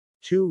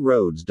Two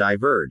roads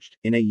diverged,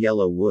 in a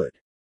yellow wood.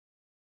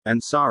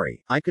 And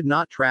sorry, I could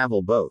not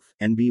travel both,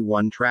 and be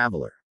one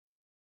traveler.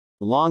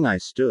 Long I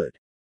stood,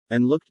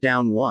 and looked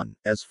down one,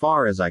 as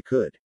far as I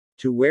could,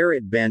 to where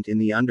it bent in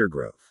the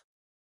undergrowth.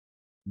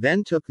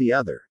 Then took the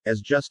other,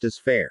 as just as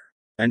fair,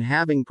 and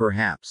having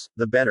perhaps,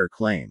 the better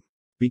claim,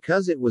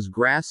 because it was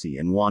grassy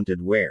and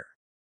wanted wear.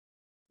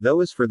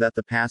 Though as for that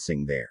the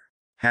passing there,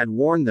 had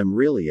worn them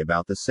really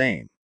about the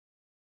same.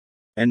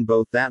 And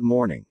both that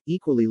morning,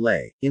 equally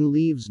lay, in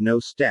leaves no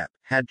step,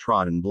 had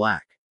trodden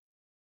black.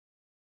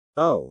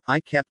 Oh, I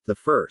kept the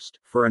first,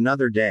 for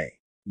another day,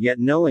 yet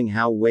knowing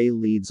how way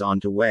leads on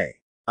to way,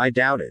 I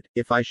doubted,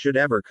 if I should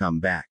ever come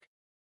back.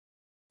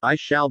 I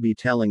shall be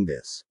telling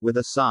this, with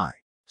a sigh,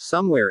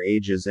 somewhere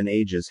ages and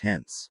ages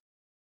hence.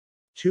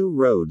 Two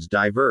roads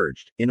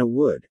diverged, in a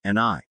wood, and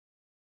I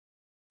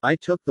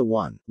took the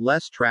one,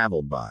 less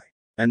traveled by.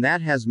 And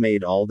that has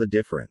made all the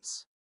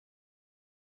difference.